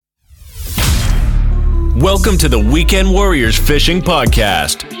Welcome to the Weekend Warriors Fishing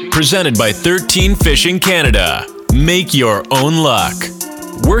Podcast, presented by 13 Fishing Canada. Make your own luck.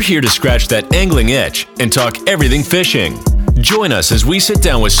 We're here to scratch that angling itch and talk everything fishing. Join us as we sit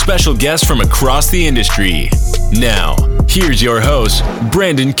down with special guests from across the industry. Now, here's your hosts,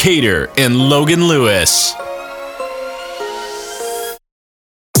 Brandon Cater and Logan Lewis.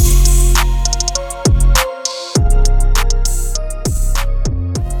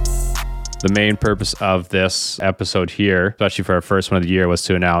 The main purpose of this episode here, especially for our first one of the year, was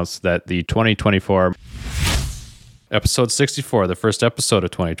to announce that the 2024 episode 64, the first episode of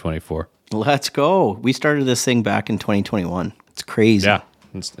 2024. Let's go. We started this thing back in 2021. It's crazy. Yeah,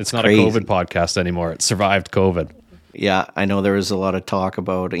 it's not crazy. A COVID podcast anymore. It survived COVID. Yeah, I know there was a lot of talk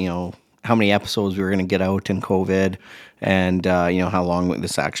about, how many episodes we were going to get out in COVID and, how long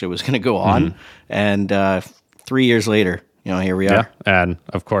this actually was going to go on. Mm-hmm. And 3 years later, here we are. Yeah, and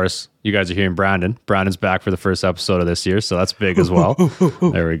of course, you guys are hearing Brandon. Brandon's back for the first episode of this year, so that's big as well.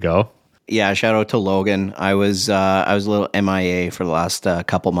 There we go. Yeah, shout out to Logan. I was a little MIA for the last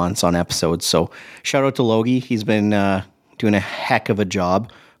couple months on episodes, so shout out to Logie. He's been doing a heck of a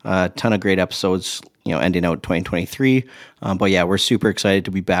job. Ton of great episodes, ending out 2023. But yeah, we're super excited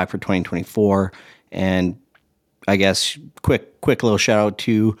to be back for 2024. And I guess quick little shout out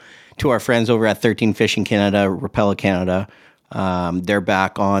to our friends over at 13 Fishing Canada, Rapella Canada. They're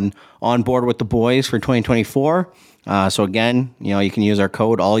back on board with the boys for 2024. So again, you can use our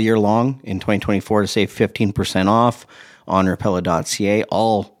code all year long in 2024 to save 15% off on rapella.ca.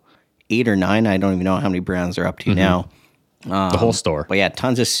 All 8 or 9, I don't even know how many brands they're up to now. The whole store. But yeah,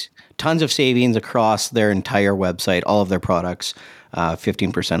 tons of savings across their entire website, all of their products.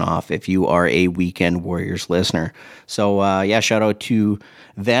 15% off if you are a Weekend Warriors listener. So shout out to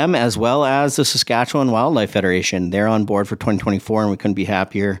them as well as the Saskatchewan Wildlife Federation. They're on board for 2024 and we couldn't be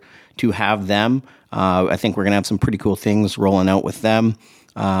happier to have them. I think we're going to have some pretty cool things rolling out with them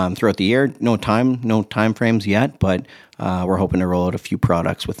throughout the year. No time frames yet, but we're hoping to roll out a few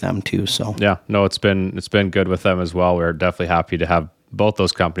products with them too. So yeah, no, it's been good with them as well. We're definitely happy to have both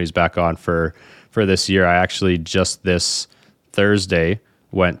those companies back on for this year. I actually just this Thursday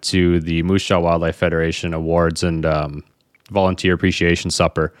went to the Moose Jaw Wildlife Federation Awards and Volunteer Appreciation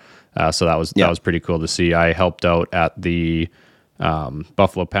Supper. So that was pretty cool to see. I helped out at the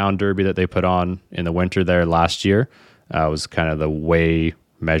Buffalo Pound Derby that they put on in the winter there last year. I was kind of the weigh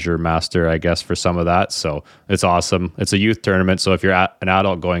measure master, I guess, for some of that. So it's awesome. It's a youth tournament. So if you're an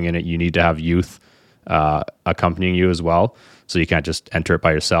adult going in it, you need to have youth accompanying you as well. So you can't just enter it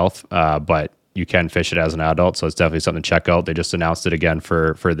by yourself. But you can fish it as an adult, so it's definitely something to check out. They just announced it again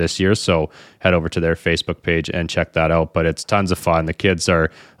for this year, so head over to their Facebook page and check that out. But it's tons of fun. The kids are,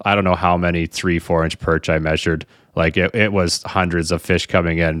 I don't know how many 3-4 inch perch I measured. Like it was hundreds of fish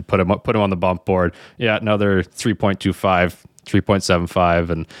coming in. Put them on the bump board. Yeah, another 3.25, 3.75,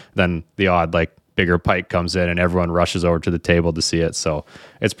 and then the odd bigger pike comes in and everyone rushes over to the table to see it. So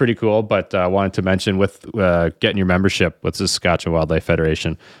it's pretty cool. But I wanted to mention with getting your membership with the Saskatchewan Wildlife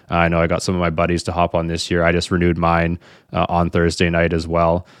Federation, I know I got some of my buddies to hop on this year. I just renewed mine on Thursday night as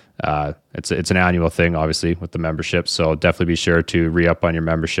well. It's an annual thing, obviously, with the membership. So definitely be sure to re-up on your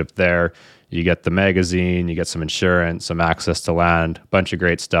membership there. You get the magazine, you get some insurance, some access to land, a bunch of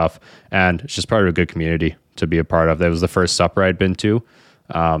great stuff. And it's just part of a good community to be a part of. That was the first supper I'd been to.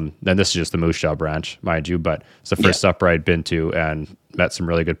 And this is just the Moose Jaw branch, mind you, but it's the first supper I'd been to and met some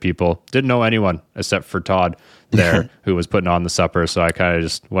really good people. Didn't know anyone except for Todd there who was putting on the supper. So I kind of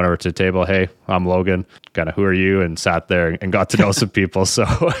just went over to the table. Hey, I'm Logan. Kind of, who are you? And sat there and got to know some people. So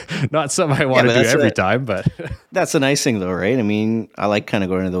not something I want to do every time, but that's the nice thing though, right? I mean, I like kind of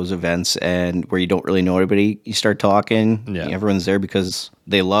going to those events and where you don't really know everybody, you start talking. Yeah. Everyone's there because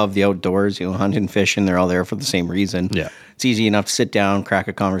they love the outdoors, hunting, fishing. They're all there for the same reason. Yeah. It's easy enough to sit down, crack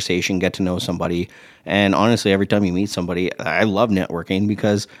a conversation, get to know somebody. And honestly, every time you meet somebody, I love networking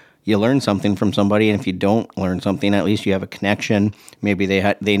because you learn something from somebody. And if you don't learn something, at least you have a connection. Maybe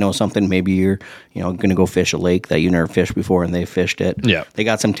they know something. Maybe you're, going to go fish a lake that you never fished before and they fished it. Yeah. They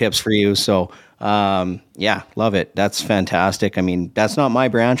got some tips for you. So, love it. That's fantastic. I mean, that's not my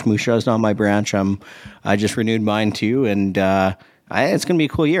branch. Moose Jaw is not my branch. I just renewed mine too. And, it's going to be a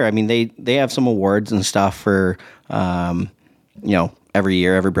cool year. I mean, they have some awards and stuff for, every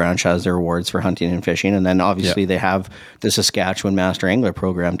year, every branch has their awards for hunting and fishing. And then obviously they have the Saskatchewan Master Angler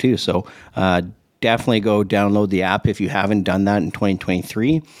program too. So definitely go download the app if you haven't done that in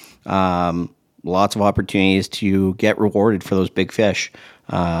 2023. Lots of opportunities to get rewarded for those big fish.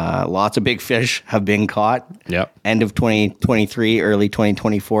 Lots of big fish have been caught. Yep. End of 2023, early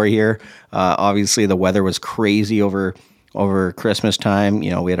 2024 here. Obviously the weather was crazy over Christmas time.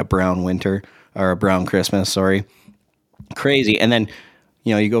 We had a brown winter. or a brown Christmas, sorry. Crazy. And then,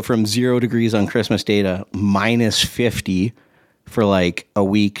 you go from 0 degrees on Christmas Day to minus 50 for like a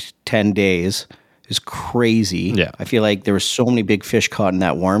week, 10 days is crazy. Yeah. I feel like there were so many big fish caught in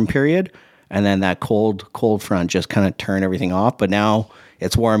that warm period. And then that cold front just kind of turned everything off. But now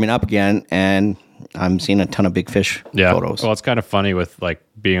it's warming up again, and I'm seeing a ton of big fish photos. Well, it's kind of funny with like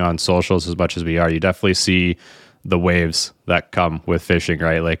being on socials as much as we are. You definitely see the waves that come with fishing,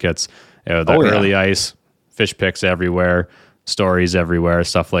 right? Like it's early ice, fish pics everywhere, stories everywhere,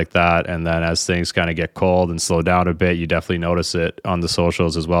 stuff like that. And then as things kind of get cold and slow down a bit, you definitely notice it on the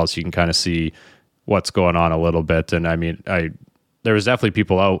socials as well. So you can kind of see what's going on a little bit. And I mean, there was definitely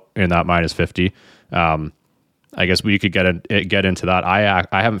people out in that minus 50. I guess we could get into that. I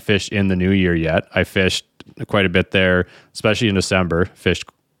haven't fished in the new year yet. I fished quite a bit there, especially in December. Fished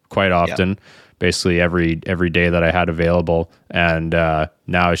quite often, basically every day that I had available. And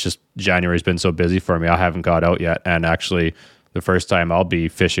now it's just January's been so busy for me. I haven't got out yet. And actually, the first time I'll be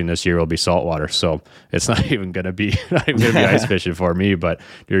fishing this year will be saltwater. So it's not even going to be ice fishing for me. But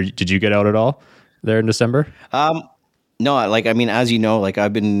did you get out at all there in December? No, as you know,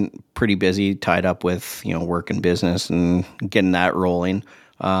 I've been pretty busy, tied up with, work and business and getting that rolling.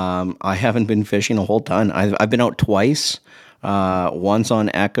 I haven't been fishing a whole ton. I've been out twice, once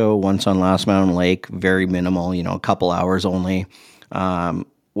on Echo, once on Last Mountain Lake, very minimal, a couple hours only.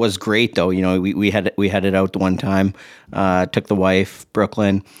 Was great though. We headed out the one time, took the wife,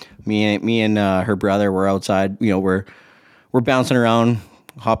 Brooklyn, me and her brother were outside, we're bouncing around,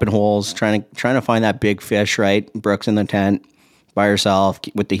 hopping holes, trying to find that big fish, right? Brooke's in the tent by herself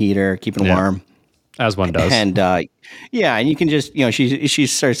with the heater, keeping warm. As one does. And and you can just, she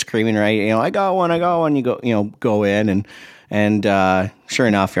starts screaming, right? I got one. You go in and sure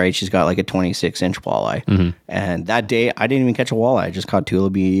enough, right, she's got like a 26-inch walleye. Mm-hmm. And that day I didn't even catch a walleye. I just caught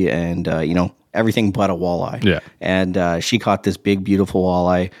tulipy and everything but a walleye. Yeah. And she caught this big, beautiful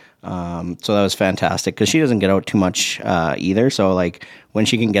walleye. So that was fantastic because she doesn't get out too much either. So like when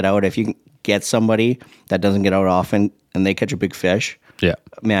she can get out, if you can get somebody that doesn't get out often and they catch a big fish,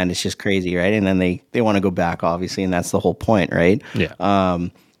 man, it's just crazy, right? And then they want to go back, obviously, and that's the whole point, right? Yeah.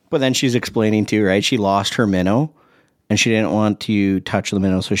 But then she's explaining too, right? She lost her minnow and she didn't want to touch the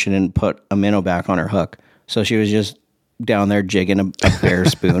minnow, so she didn't put a minnow back on her hook. So she was just down there jigging a bare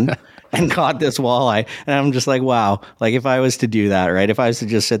spoon. And caught this walleye, and I'm just like, wow! Like if I was to do that, right? If I was to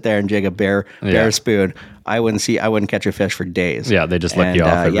just sit there and jig a bare spoon, I wouldn't catch a fish for days. Yeah, they just let you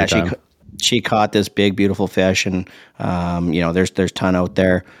off every time. She caught this big, beautiful fish, and there's ton out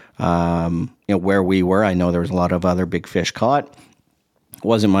there. Where we were, I know there was a lot of other big fish caught.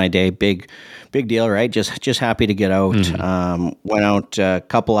 Wasn't my day. Big deal, right? Just happy to get out. Mm-hmm. Went out a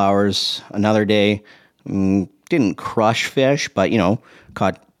couple hours. Another day, didn't crush fish, but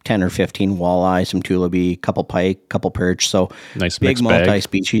caught 10 or 15 walleye, some tulipy, couple pike, couple perch. So nice big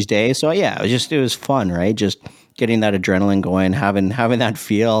multi-species day. So yeah, it was fun, right? Just getting that adrenaline going, having that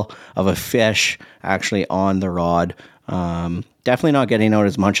feel of a fish actually on the rod. Definitely not getting out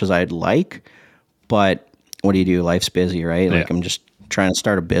as much as I'd like, but what do you do? Life's busy, right? Like I'm just trying to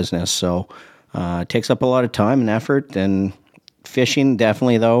start a business. So it takes up a lot of time and effort, and fishing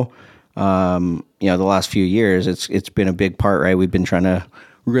definitely though, the last few years, it's been a big part, right? We've been trying to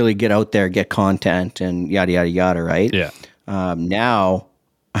really get out there, get content and yada, yada, yada, right? Yeah. Now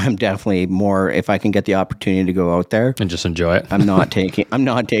I'm definitely more, if I can get the opportunity to go out there and just enjoy it. I'm not taking a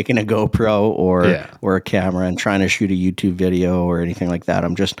GoPro or a camera and trying to shoot a YouTube video or anything like that.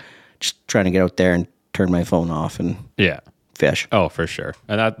 I'm just trying to get out there and turn my phone off and fish. Oh, for sure.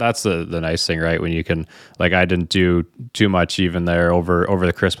 And that's the nice thing, right? When you can, like, I didn't do too much even there over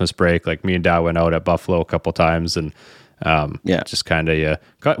the Christmas break. Like me and Dad went out at Buffalo a couple times and just kind of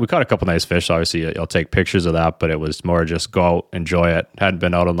we caught a couple nice fish. Obviously, you'll take pictures of that, but it was more just go out, enjoy it. Hadn't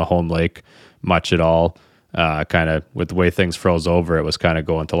been out on the home lake much at all. Kind of with the way things froze over, it was kind of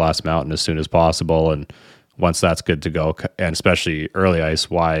going to Last Mountain as soon as possible. And once that's good to go, and especially early ice,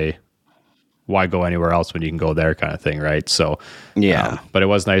 why go anywhere else when you can go there, kind of thing, right? So but it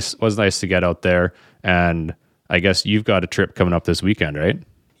was nice. It was nice to get out there, and I guess you've got a trip coming up this weekend, right?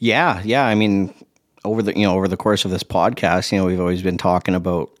 Yeah. I mean, over the course of this podcast, we've always been talking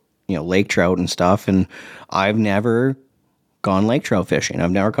about, lake trout and stuff. And I've never gone lake trout fishing. I've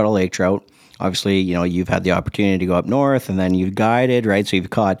never caught a lake trout. Obviously, you've had the opportunity to go up north and then you've guided, right? So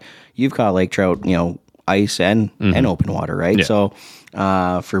you've caught lake trout, ice and open water, right? Yeah. So,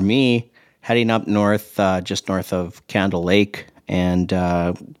 for me, heading up north, just north of Candle Lake, and,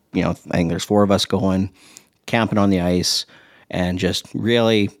 I think there's 4 of us going, camping on the ice, and just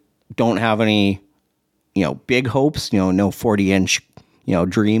really don't have any, big hopes, no 40-inch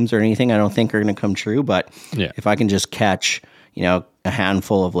dreams or anything I don't think are going to come true. But Yeah. if I can just catch, a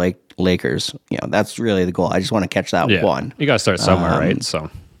handful of Lakers, that's really the goal. I just want to catch that one. You got to start somewhere, right? So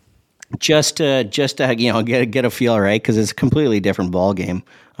just to get a feel, right? Because it's a completely different ball game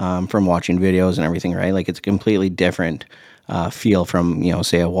from watching videos and everything, right? Like it's a completely different feel from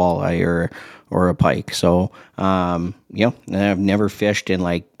say a walleye or a pike. So and I've never fished in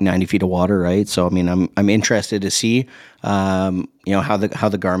like 90 feet of water, right? So I mean, I'm interested to see how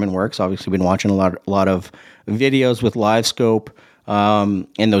the Garmin works. Obviously, been watching a lot of videos with live scope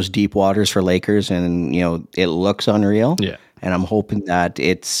in those deep waters for Lakers, and it looks unreal. Yeah. And I'm hoping that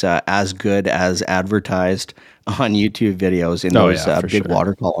it's as good as advertised on YouTube videos in those big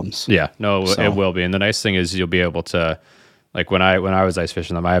water columns. Yeah, no, it will be. And the nice thing is you'll be able to, like when I was ice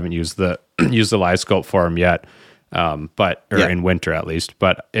fishing them, I haven't used the live scope for them yet, in winter at least.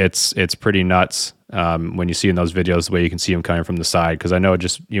 But it's pretty nuts when you see in those videos the way you can see them coming from the side. Because I know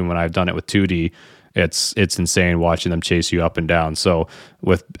just when I've done it with 2D. It's insane watching them chase you up and down. So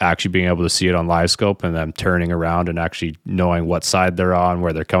with actually being able to see it on live scope and them turning around and actually knowing what side they're on,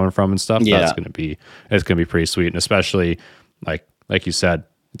 where they're coming from and stuff, it's going to be pretty sweet. And especially like you said,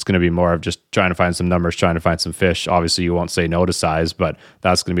 it's going to be more of just trying to find some numbers, trying to find some fish. Obviously you won't say no to size, but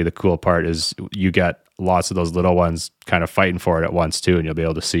that's going to be the cool part is you get lots of those little ones kind of fighting for it at once too. And you'll be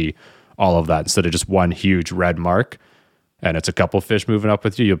able to see all of that instead of just one huge red mark. And it's a couple fish moving up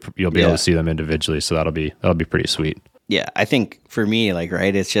with you, you'll be able to see them individually. So that'll be pretty sweet. Yeah, I think for me,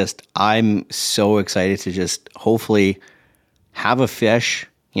 right, it's just I'm so excited to just hopefully have a fish,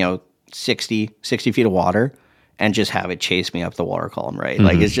 60 feet of water, and just have it chase me up the water column, right? Mm-hmm.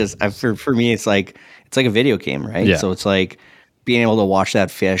 Like it's just for me, it's like a video game, right? Yeah. So it's like being able to watch that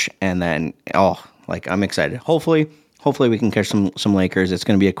fish and then I'm excited. Hopefully we can catch some Lakers. It's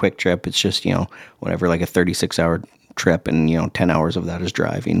going to be a quick trip. It's just whatever, like a 36-hour trip, and 10 hours of that is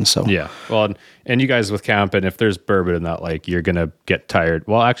driving. So yeah, well, and you guys with camping, if there's bourbon in that lake, you're gonna get tired.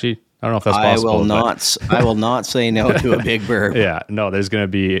 Well, actually, I don't know if that's possible. I will not say no to a big bourbon. Yeah, no, there's gonna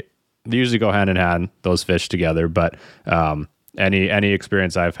be. They usually go hand in hand, those fish together. But any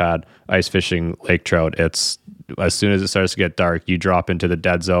experience I've had ice fishing lake trout, it's as soon as it starts to get dark, you drop into the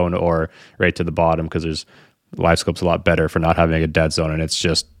dead zone or right to the bottom because there's live scope's a lot better for not having a dead zone, and it's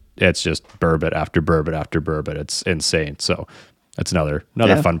just bourbon after bourbon after bourbon. It's insane. So that's another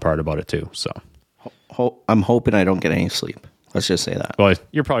fun part about it too. So I'm hoping I don't get any sleep. Let's just say that. Well,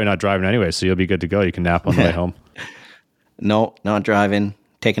 you're probably not driving anyway, so you'll be good to go. You can nap on the way home. No, not driving.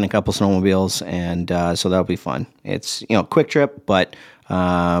 Taking a couple snowmobiles, and so that'll be fun. It's quick trip, but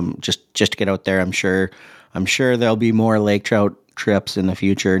just to get out there. I'm sure there'll be more lake trout trips in the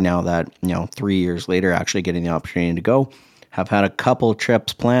future. Now that 3 years later, actually getting the opportunity to go. Have had a couple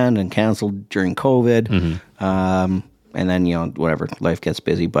trips planned and canceled during COVID. Mm-hmm. And then, whatever, life gets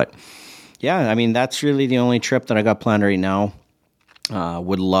busy. But yeah, I mean, that's really the only trip that I got planned right now.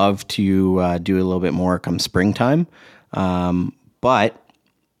 Would love to do a little bit more come springtime. But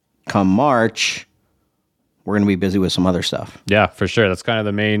come March, we're going to be busy with some other stuff. Yeah, for sure. That's kind of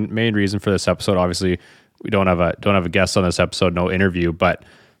the main reason for this episode. Obviously, we don't have a guest on this episode, no interview, but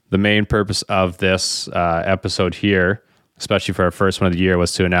the main purpose of this episode here, especially for our first one of the year,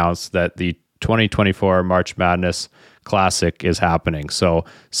 was to announce that the 2024 March Madness Classic is happening. So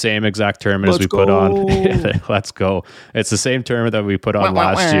same exact tournament as we put on. Let's go. It's the same tournament that we put on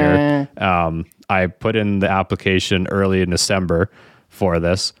last year. I put in the application early in December for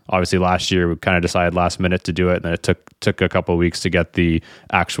this. Obviously last year we kind of decided last minute to do it, and then it took a couple of weeks to get the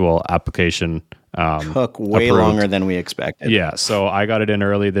actual application took way approved. Longer than we expected. Yeah, so I got it in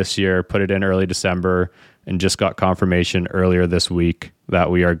early this year, put it in early December, and just got confirmation earlier this week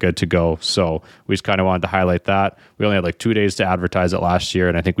that we are good to go. So we just kind of wanted to highlight that. We only had like 2 days to advertise it last year,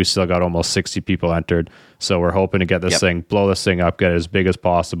 and I think we still got almost 60 people entered. So we're hoping to get this thing, blow this thing up, get it as big as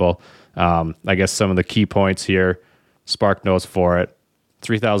possible. I guess some of the key points here, Spark knows for it,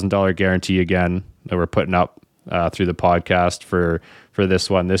 $3,000 guarantee again that we're putting up through the podcast for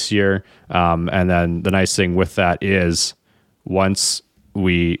this one this year. And then the nice thing with that is once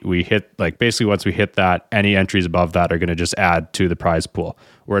we hit, like basically once we hit that, any entries above that are going to just add to the prize pool.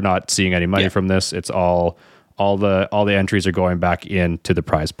 We're not seeing any money from this. It's all the entries are going back into the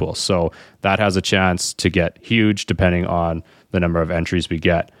prize pool. So that has a chance to get huge depending on the number of entries we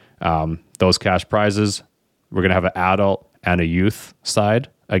get. Those cash prizes, we're going to have an adult and a youth side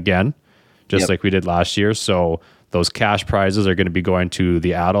again, just like we did last year. So those cash prizes are going to be going to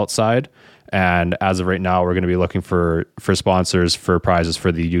the adult side. And as of right now, we're going to be looking for sponsors for prizes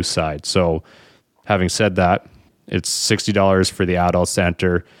for the youth side. So having said that, it's $60 for the adults to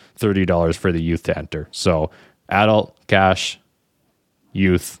enter, $30 for the youth to enter. So adult cash,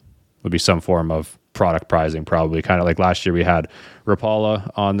 youth would be some form of product prizing, probably. Kind of like last year we had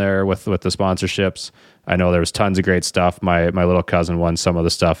Rapala on there with the sponsorships. I know there was tons of great stuff. My little cousin won some of the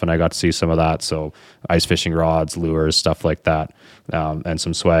stuff, and I got to see some of that. So ice fishing rods, lures, stuff like that, and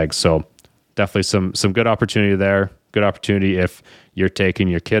some swag. So definitely some good opportunity there. Good opportunity if you're taking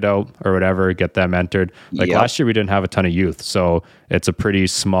your kid out or whatever, get them entered. Like last year we didn't have a ton of youth, so it's a pretty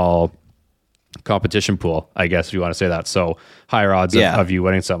small competition pool, I guess, if you want to say that. So higher odds of you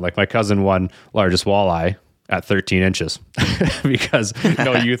winning something. Like my cousin won largest walleye at 13 inches because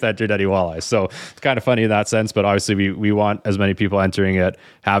no youth entered any walleye. So it's kind of funny in that sense, but obviously we want as many people entering it,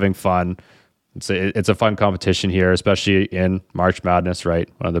 having fun. It's a fun competition here, especially in March Madness, right?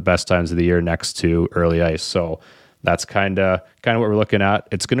 One of the best times of the year next to early ice. So that's kind of what we're looking at.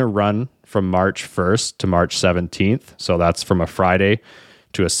 It's going to run from March 1st to March 17th. So that's from a Friday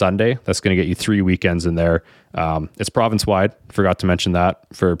to a Sunday. That's going to get you 3 weekends in there. It's province-wide. Forgot to mention that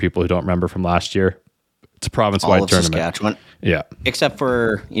for people who don't remember from last year. It's a province-wide tournament. Saskatchewan. Yeah. Except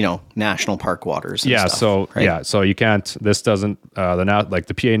for, national park waters and stuff, so right? So you can't, this doesn't,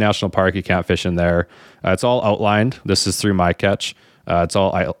 the PA National Park, you can't fish in there. It's all outlined. This is through My Catch. It's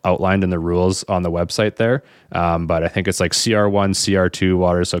all outlined in the rules on the website there. But I think it's like CR1, CR2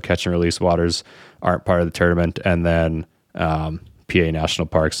 waters, so catch and release waters aren't part of the tournament. And then PA National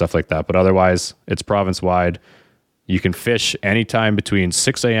Park, stuff like that. But otherwise, it's province-wide. You can fish anytime between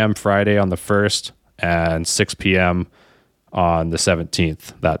 6 a.m. Friday on the 1st and 6 p.m. on the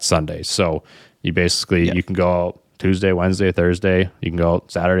 17th, that Sunday. So you basically, you can go out Tuesday, Wednesday, Thursday. You can go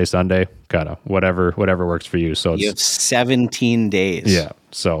out Saturday, Sunday, kind of whatever works for you. So you have 17 days. Yeah.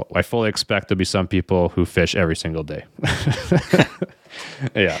 So I fully expect there'll be some people who fish every single day.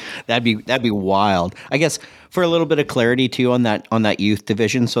 Yeah. That'd be wild. I guess for a little bit of clarity too on that youth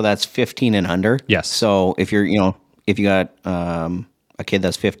division. So that's 15 and under. Yes. So if you're, if you got a kid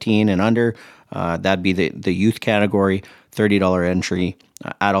that's 15 and under, that'd be the youth category, $30 entry,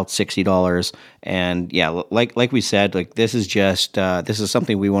 adult $60. And yeah, like we said, like this is just, this is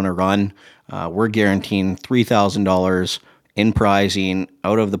something we want to run. We're guaranteeing $3,000 in prizing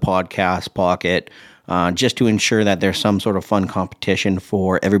out of the podcast pocket, just to ensure that there's some sort of fun competition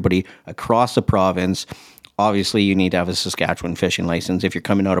for everybody across the province. Obviously, you need to have a Saskatchewan fishing license. If you're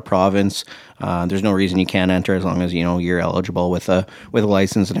coming out of province, there's no reason you can't enter as long as you're eligible with a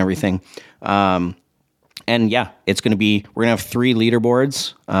license and everything. And yeah, we're gonna have 3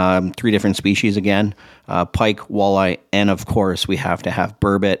 leaderboards, 3 different species again: pike, walleye, and of course we have to have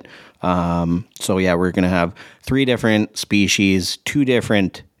burbot. So yeah, we're gonna have 3 different species, 2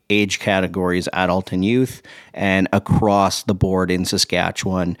 different age categories, adult and youth, and across the board in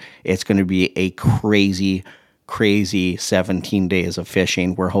Saskatchewan, it's going to be a crazy 17 days of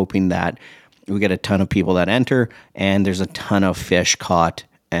fishing. We're hoping that we get a ton of people that enter, and there's a ton of fish caught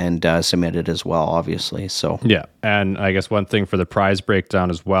and submitted as well, obviously. So yeah, and I guess one thing for the prize breakdown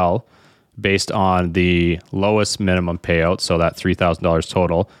as well, based on the lowest minimum payout, so that $3,000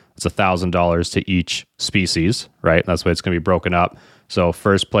 total, it's $1,000 to each species, right? That's why it's going to be broken up. So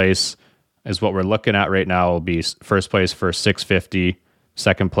first place is what we're looking at right now. Will be first place for $650,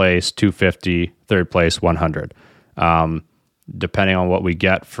 second place $250, third place $100. Depending on what we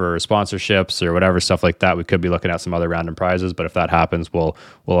get for sponsorships or whatever stuff like that, we could be looking at some other random prizes. But if that happens, we'll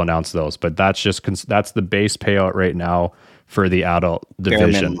announce those. But that's that's the base payout right now for the adult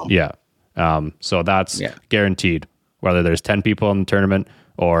division. Yeah. So that's guaranteed, whether there's 10 people in the tournament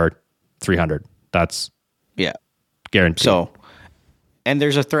or 300. That's guaranteed. So. And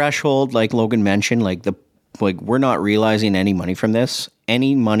there's a threshold, like Logan mentioned, we're not realizing any money from this.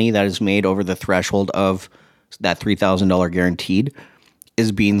 Any money that is made over the threshold of that $3,000 guaranteed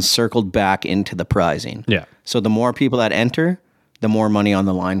is being circled back into the prizing. Yeah. So the more people that enter, the more money on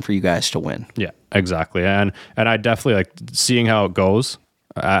the line for you guys to win. Yeah, exactly. And I definitely like seeing how it goes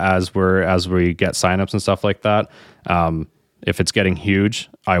as we get signups and stuff like that. If it's getting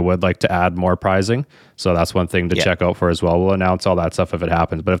huge, I would like to add more prizing. So that's one thing to check out for as well. We'll announce all that stuff if it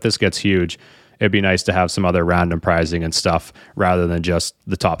happens. But if this gets huge, it'd be nice to have some other random prizing and stuff rather than just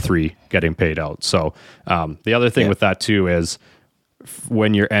the top 3 getting paid out. So the other thing with that too is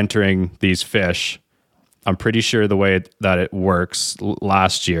when you're entering these fish, I'm pretty sure the way that it works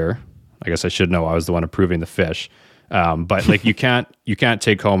last year, I guess I should know, I was the one approving the fish. But like you can't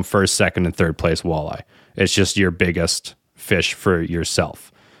take home first, second, and third place walleye. It's just your biggest fish for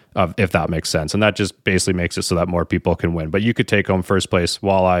yourself, if that makes sense. And that just basically makes it so that more people can win. But you could take home first place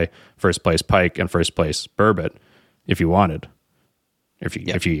walleye, first place pike, and first place burbot if you wanted,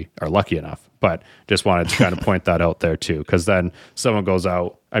 if you are lucky enough. But just wanted to kind of point that out there too, because then someone goes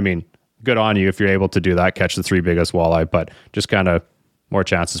out, I mean, good on you if you're able to do that, catch the 3 biggest walleye, but just kind of more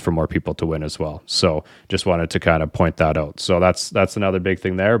chances for more people to win as well. So just wanted to kind of point that out. So that's another big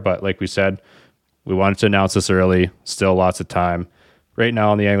thing there. But like we said, we wanted to announce this early. Still lots of time. Right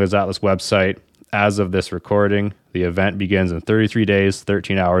now on the Anglers Atlas website, as of this recording, the event begins in 33 days,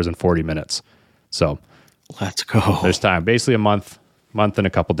 13 hours, and 40 minutes. So let's go. There's time. Basically a month and a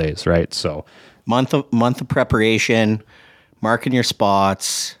couple days, right? So month of preparation, marking your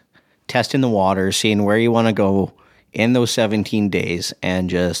spots, testing the water, seeing where you want to go in those 17 days, and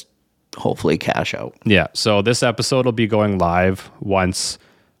just hopefully cash out. Yeah. So this episode will be going live once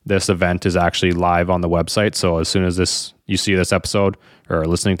this event is actually live on the website. So as soon as you see this episode or are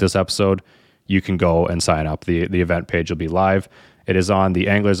listening to this episode, you can go and sign up. The event page will be live. It is on the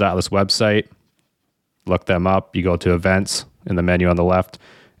Anglers Atlas website. Look them up. You go to events in the menu on the left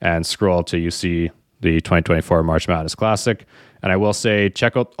and scroll till you see the 2024 March Madness Classic. And I will say,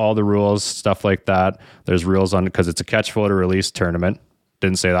 check out all the rules, stuff like that. There's rules on, because it's a catch photo release tournament.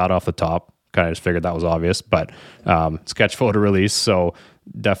 Didn't say that off the top. Kind of just figured that was obvious, but it's catch photo release. So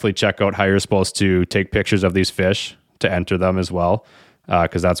definitely check out how you're supposed to take pictures of these fish to enter them as well.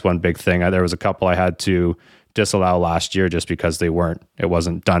 Because that's one big thing. There was a couple I had to disallow last year just because it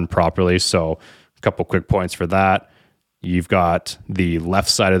wasn't done properly. So a couple quick points for that. You've got the left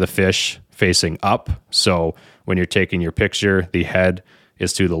side of the fish facing up. So when you're taking your picture, the head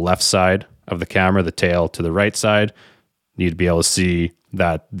is to the left side of the camera, the tail to the right side. You need to be able to see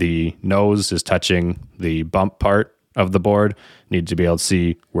that the nose is touching the bump part of the board. You need to be able to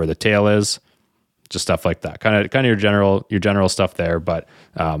see where the tail is. Just stuff like that. Kind of your general stuff there. But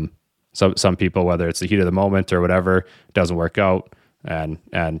some people, whether it's the heat of the moment or whatever, it doesn't work out and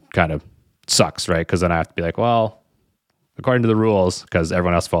kind of sucks, right? Because then I have to be like, well, according to the rules, because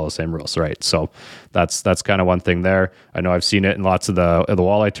everyone else follows the same rules, right? So that's kind of one thing there. I know I've seen it in lots of the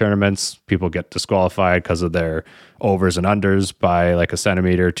walleye tournaments. People get disqualified because of their overs and unders by like a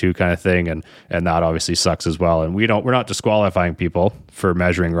centimeter or two kind of thing, and that obviously sucks as well. And we're not disqualifying people for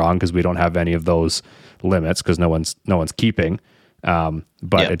measuring wrong because we don't have any of those limits because no one's keeping.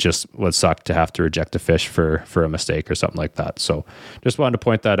 But It just would suck to have to reject a fish for a mistake or something like that. So just wanted to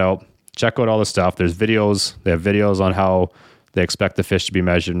point that out. Check out all the stuff. There's videos. They have videos on how they expect the fish to be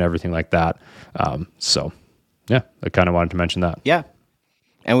measured and everything like that. So yeah, I kind of wanted to mention that. Yeah.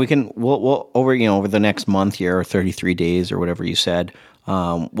 And we'll over the next month here, or 33 days or whatever you said,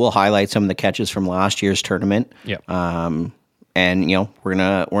 we'll highlight some of the catches from last year's tournament. Yeah. And we're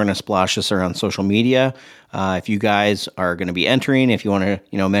gonna splash this around social media. If you guys are gonna be entering, if you want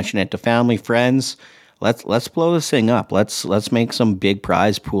to mention it to family, friends, let's blow this thing up. Let's make some big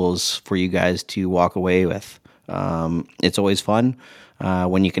prize pools for you guys to walk away with. It's always fun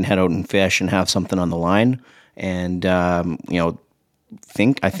when you can head out and fish and have something on the line. And I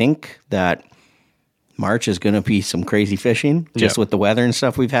think that March is going to be some crazy fishing just with the weather and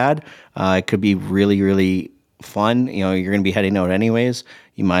stuff we've had. It could be really, really fun. You're going to be heading out anyways.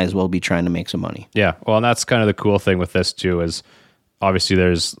 You might as well be trying to make some money. Yeah. Well, and that's kind of the cool thing with this too, is obviously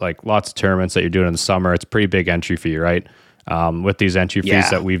there's like lots of tournaments that you're doing in the summer. It's a pretty big entry fee, right? With these entry fees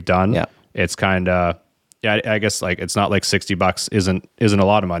that we've done, it's kind of, I guess like it's not like $60 isn't a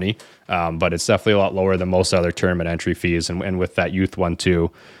lot of money, but it's definitely a lot lower than most other tournament entry fees. And with that youth one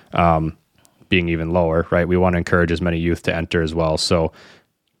too, being even lower, right? We want to encourage as many youth to enter as well. So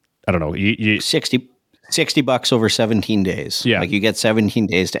I don't know, $60 over 17 days. Yeah. Like you get 17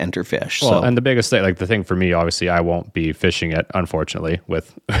 days to enter fish. Well, so. And the biggest thing, like the thing for me, obviously I won't be fishing it, unfortunately,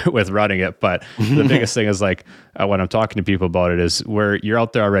 with running it. But the biggest thing is like when I'm talking to people about it is where you're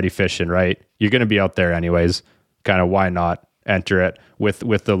out there already fishing, right? You're going to be out there anyways. Kind of why not enter it with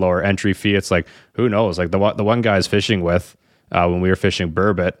the lower entry fee? It's like, who knows? Like the one guy's fishing with, when we were fishing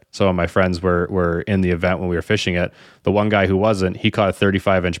burbot, some of my friends were in the event when we were fishing it. The one guy who wasn't, he caught a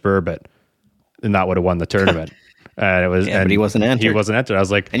 35-inch burbot. And that would have won the tournament. And it was, but he wasn't entered. He wasn't entered. I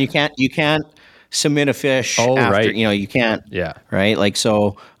was like, and you can't submit a fish. After, right. You can't. Yeah. Right. Like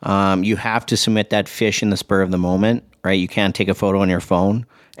so, you have to submit that fish in the spur of the moment. Right. You can't take a photo on your phone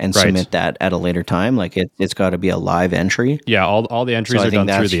and submit that at a later time. Like it's got to be a live entry. Yeah. All the entries are done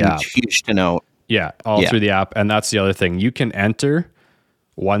through the app. Huge to note. Yeah. Through the app. And that's the other thing. You can enter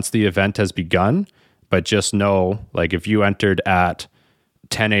once the event has begun, but just know, like if you entered at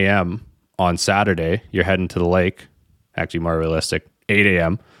 10 a.m. on Saturday, you're heading to the lake, actually more realistic, 8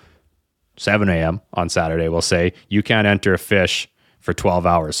 a.m., 7 a.m. on Saturday, we'll say, you can't enter a fish for 12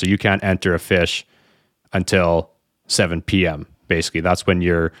 hours. So you can't enter a fish until 7 p.m. Basically, that's when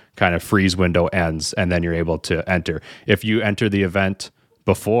your kind of freeze window ends, and then you're able to enter. If you enter the event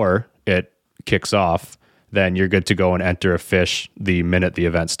before it kicks off, then you're good to go and enter a fish the minute the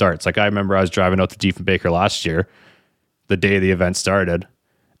event starts. Like I remember I was driving out to Diefenbaker last year. the day the event started,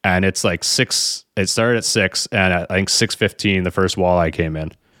 and it's like 6. It started at 6, and at, I think 6:15 the first walleye came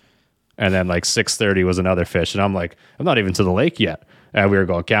in, and then like 6:30 was another fish, and I'm like, I'm not even to the lake yet, and we were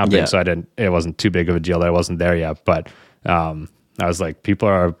going camping, so it wasn't too big of a deal that I wasn't there yet, but I was like,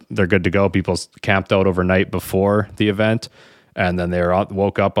 they're good to go. People camped out overnight before the event, and then they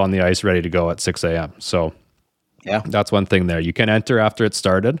woke up on the ice ready to go at 6 a.m. So yeah, that's one thing there. You can enter after it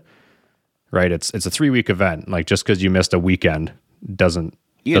started, right? It's a 3-week event. Like, just because you missed a weekend doesn't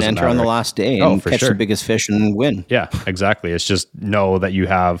You can enter matter. on the last day and catch the biggest fish and win. Yeah, exactly. It's just know that you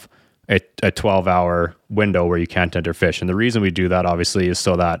have a 12-hour window where you can't enter fish. And the reason we do that, obviously, is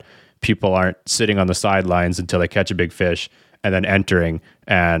so that people aren't sitting on the sidelines until they catch a big fish and then entering.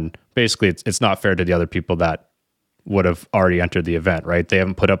 And basically, it's not fair to the other people that would have already entered the event, right? They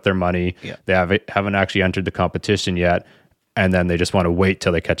haven't put up their money. Yeah. They haven't actually entered the competition yet. And then they just want to wait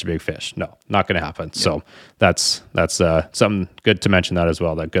till they catch a big fish. No, not going to happen. Yeah. So that's something good to mention that as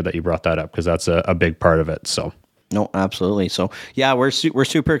well. Good that you brought that up, because that's a big part of it. So no, absolutely. So yeah, we're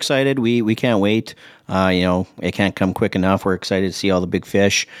super excited. We can't wait. It can't come quick enough. We're excited to see all the big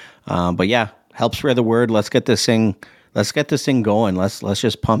fish. But yeah, help spread the word. Let's get this thing going. Let's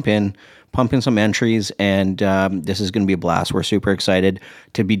just pump in some entries, and this is going to be a blast. We're super excited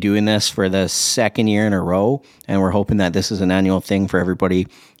to be doing this for the second year in a row, and we're hoping that this is an annual thing for everybody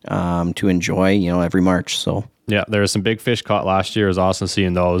to enjoy, every March. So yeah, there was some big fish caught last year. It was awesome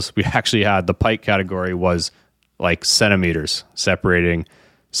seeing those. We actually had the pike category was like centimeters separating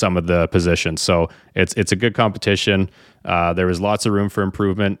some of the positions. So it's a good competition. There was lots of room for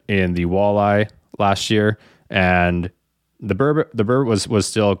improvement in the walleye last year, and the burbot was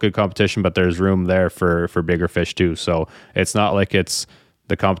still a good competition, but there's room there for bigger fish too. So it's not like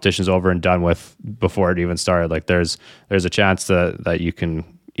the competition's over and done with before it even started. Like there's a chance that you can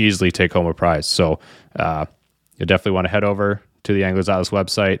easily take home a prize. So you definitely want to head over to the Anglers Atlas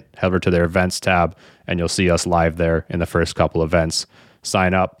website, head over to their events tab, and you'll see us live there in the first couple events.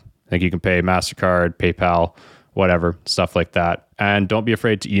 Sign up. I think you can pay MasterCard, PayPal, whatever, stuff like that. And don't be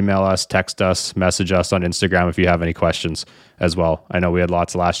afraid to email us, text us, message us on Instagram if you have any questions as well. I know we had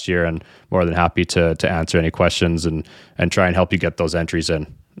lots last year, and more than happy to answer any questions and try and help you get those entries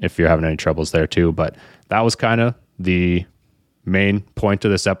in if you're having any troubles there too. But that was kind of the main point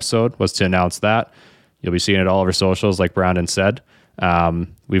of this episode, was to announce that. You'll be seeing it all over socials, like Brandon said.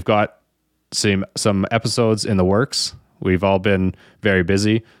 We've got some episodes in the works. We've all been very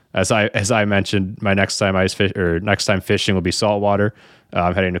busy. As I mentioned, my next time fishing will be saltwater.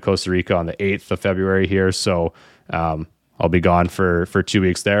 I'm heading to Costa Rica on the 8th of February here, so I'll be gone for 2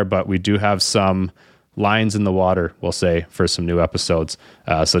 weeks there. But we do have some lines in the water, we'll say, for some new episodes.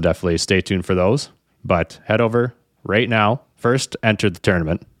 So definitely stay tuned for those. But head over right now. First, enter the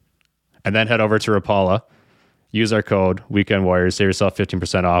tournament, and then head over to Rapala. Use our code Weekend Warriors. Save yourself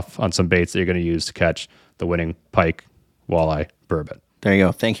 15% off on some baits that you're going to use to catch the winning pike, walleye, burbot. There you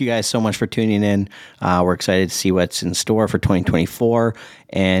go. Thank you guys so much for tuning in. We're excited to see what's in store for 2024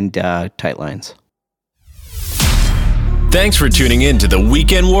 and tight lines. Thanks for tuning in to the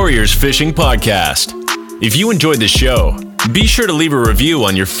Weekend Warriors Fishing Podcast. If you enjoyed the show, be sure to leave a review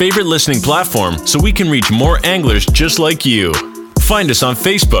on your favorite listening platform so we can reach more anglers just like you. Find us on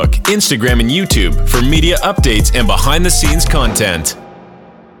Facebook, Instagram, and YouTube for media updates and behind-the-scenes content.